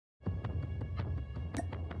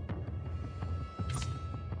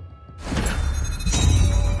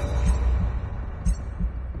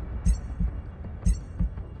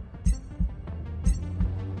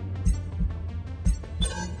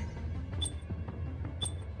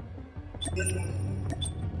Good game.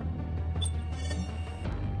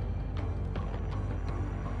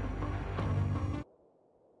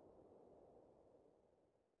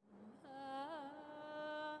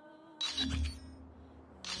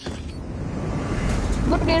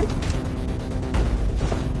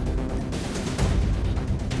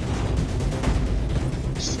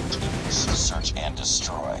 Search and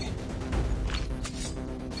destroy.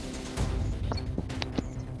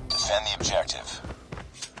 Defend the objective.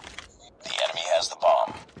 The enemy has the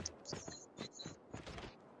bomb.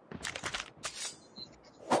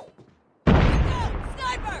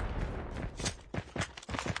 Sniper!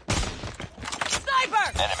 Sniper!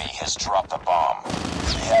 Enemy has dropped the bomb. We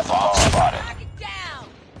have the bomb spotted. Knock it down!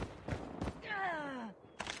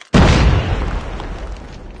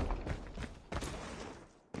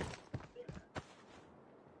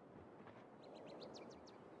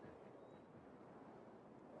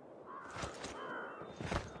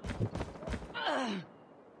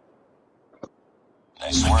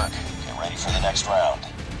 Nice work. Get ready for the next round.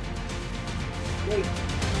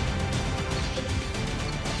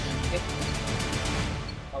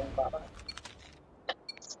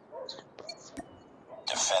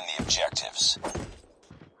 Defend the objectives.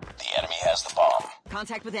 The enemy has the bomb.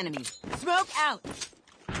 Contact with enemy. Smoke out!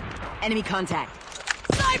 Enemy contact.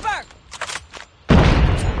 Sniper!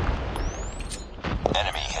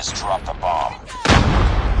 Enemy has dropped the bomb.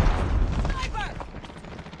 Sniper!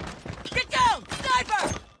 Get down!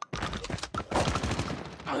 Sniper!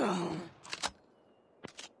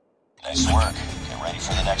 Nice work. Get ready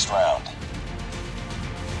for the next round.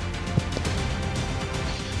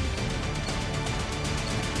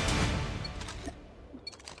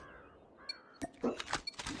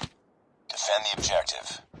 Defend the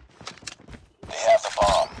objective. They have the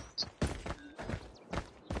bomb.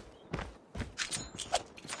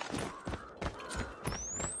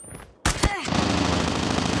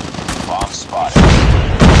 Bomb spotted.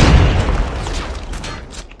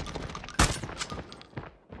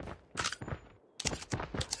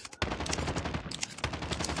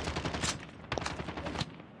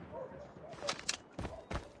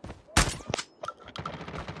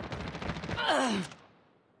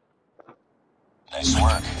 Nice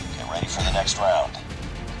work. Get ready for the next round.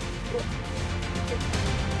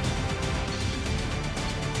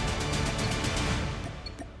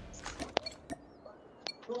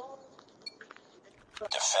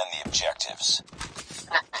 Defend the objectives.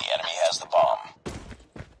 The enemy has the bomb.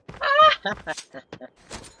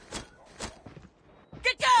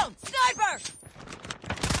 Get down! Sniper!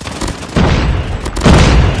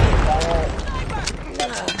 Sniper!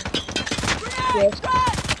 Grenade!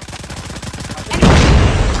 Run!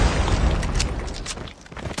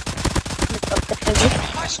 Enemy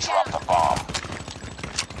has dropped the bomb.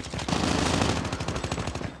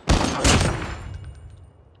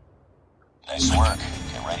 Nice work.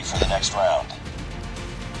 Get ready for the next round.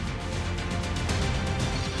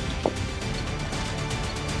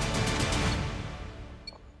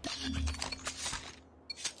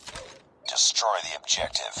 Destroy the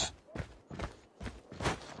objective.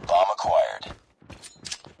 Bomb acquired.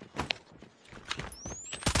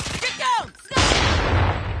 Get down!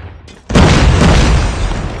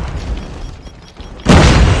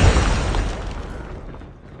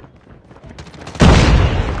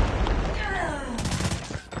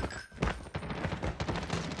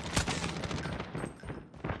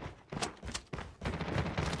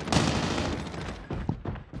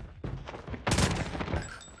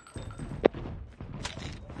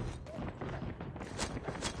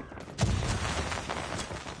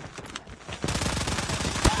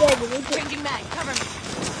 Changing mag, cover me.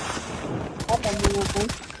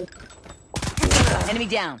 Enemy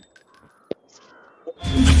down.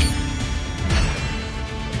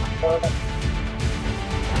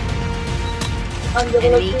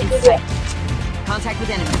 Enemy in sight. Contact with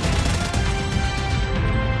enemy.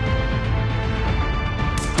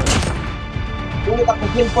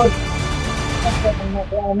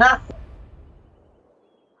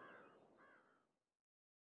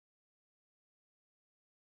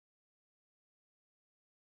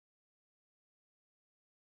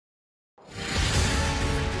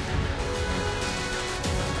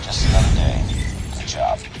 Just another day. Good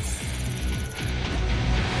job.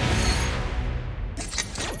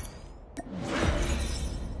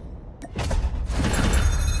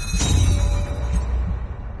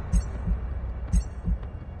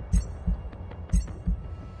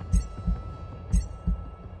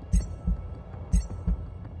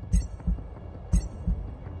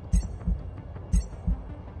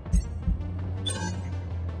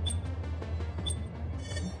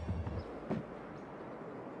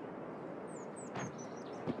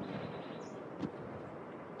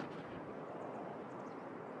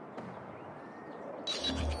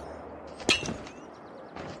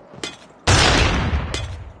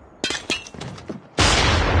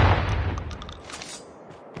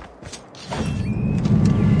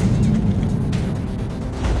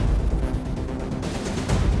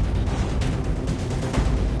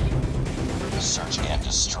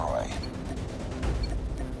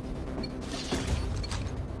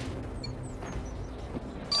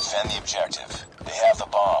 Defend the objective. They have the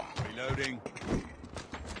bomb. Reloading.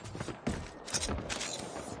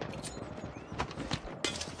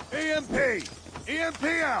 EMP! EMP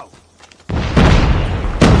out!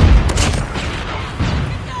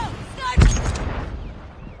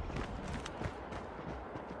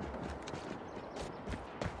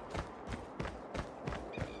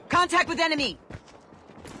 Contact with enemy!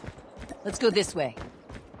 Let's go this way.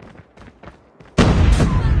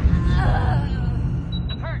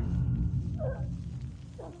 I'm hurt.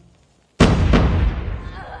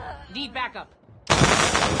 Need backup.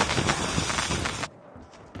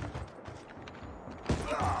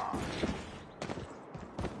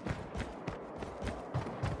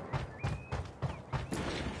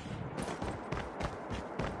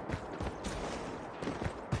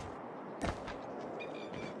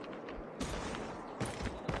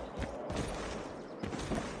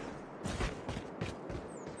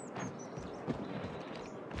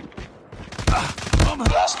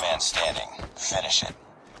 Last man standing. Finish it.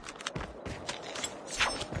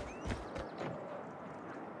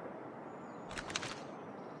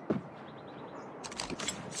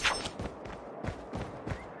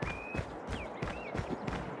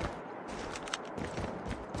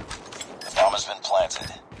 The bomb has been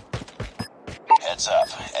planted. Heads up.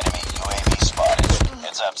 Enemy UAV spotted.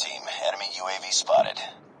 Heads up, team. Enemy UAV spotted.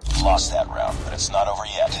 We've lost that round, but it's not over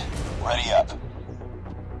yet. Ready up.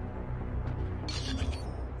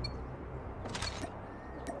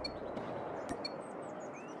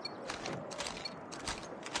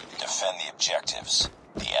 Defend the objectives.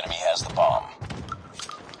 The enemy has the bomb.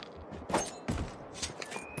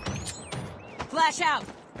 Flash out!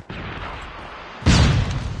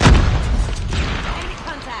 Enemy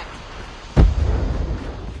contact!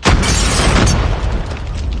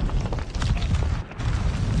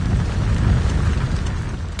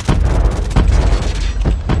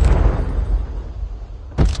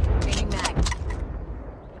 Changing mag.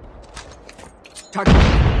 Target.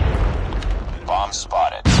 Bomb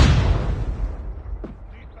spotted.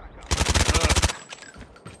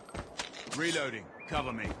 Reloading.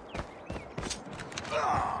 Cover me.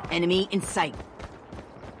 Enemy in sight.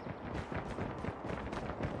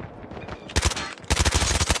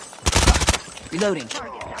 Reloading. They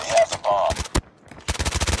have the bomb.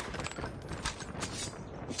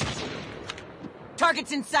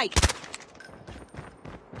 Targets in sight.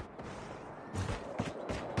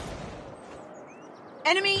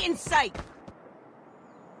 Enemy in sight.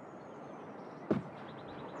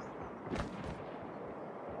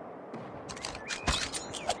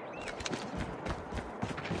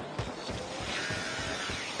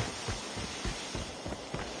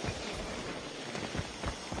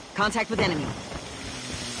 Contact with enemy.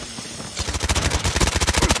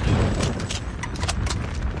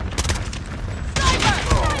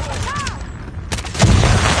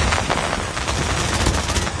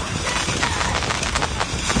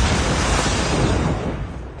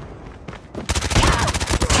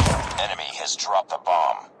 Enemy has dropped the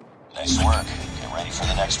bomb. Nice work. Get ready for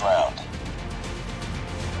the next round.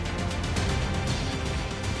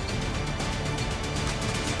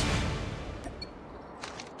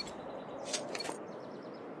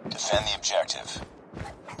 Defend the objective.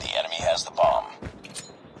 The enemy has the bomb.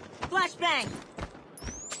 Flashbang.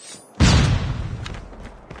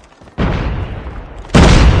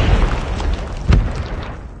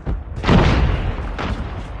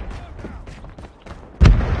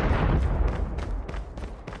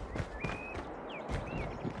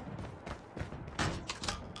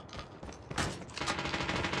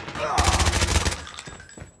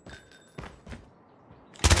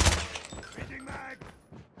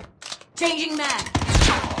 Changing mag.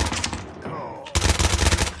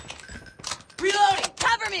 Reloading.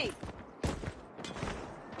 Cover me.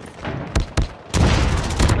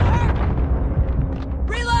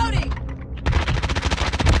 Reloading.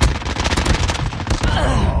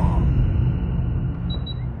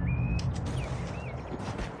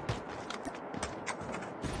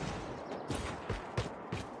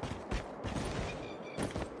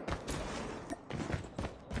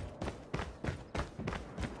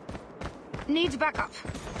 Needs backup.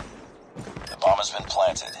 The bomb has been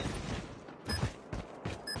planted.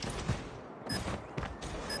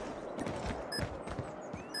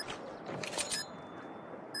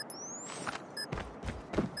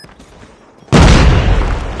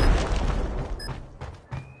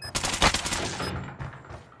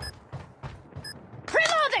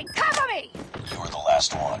 Reloading. Cover me. You were the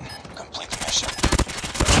last one. Complete the mission.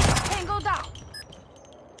 Tango down.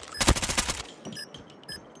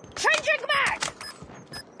 Changing mag.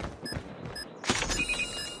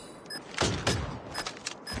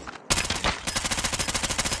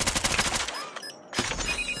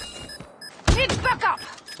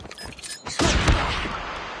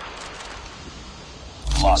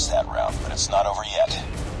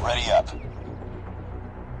 up.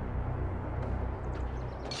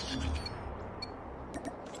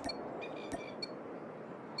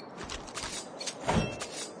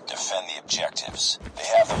 Defend the objectives. They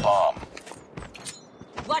have the bomb.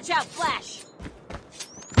 Watch out, flash!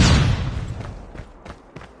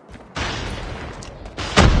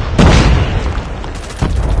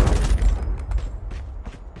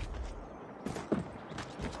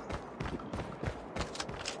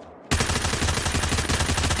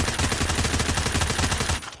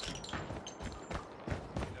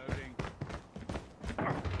 Reloading.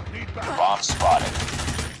 Need back. Bomb spotted.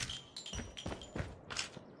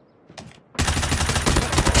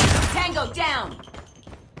 Tango down!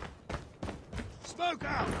 Smoke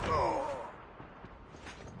out. Oh.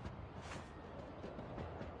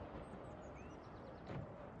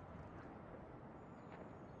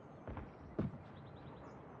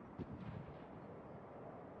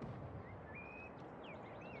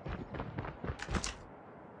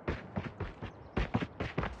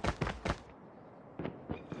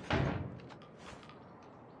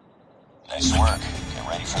 Nice work. Get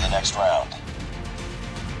ready for the next round.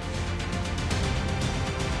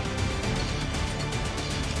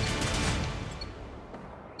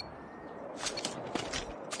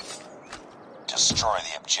 Destroy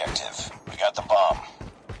the objective. We got the bomb.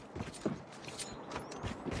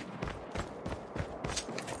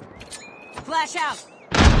 Flash out!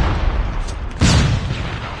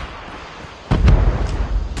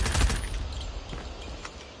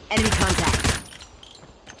 Enemy contact.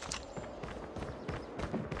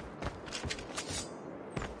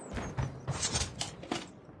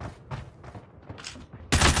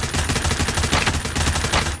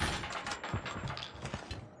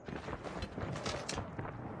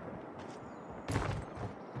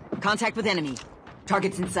 Contact with enemy.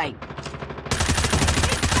 Targets in sight.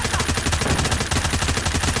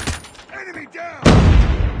 Enemy down.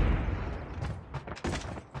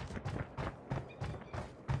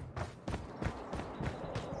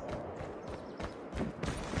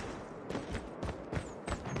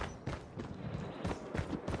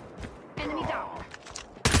 Enemy down.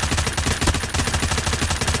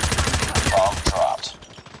 Bomb dropped.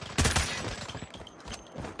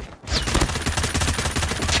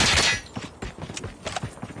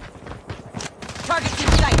 Targets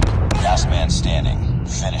in sight. Last man standing.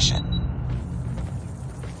 Finish it.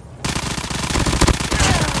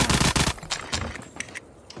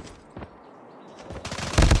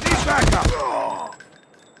 Need backup. Oh.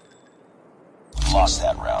 Lost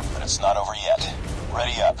that round, but it's not over yet.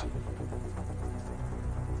 Ready up.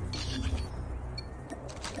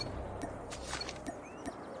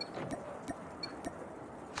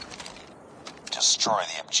 Destroy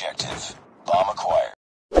the objective. Bomb acquired.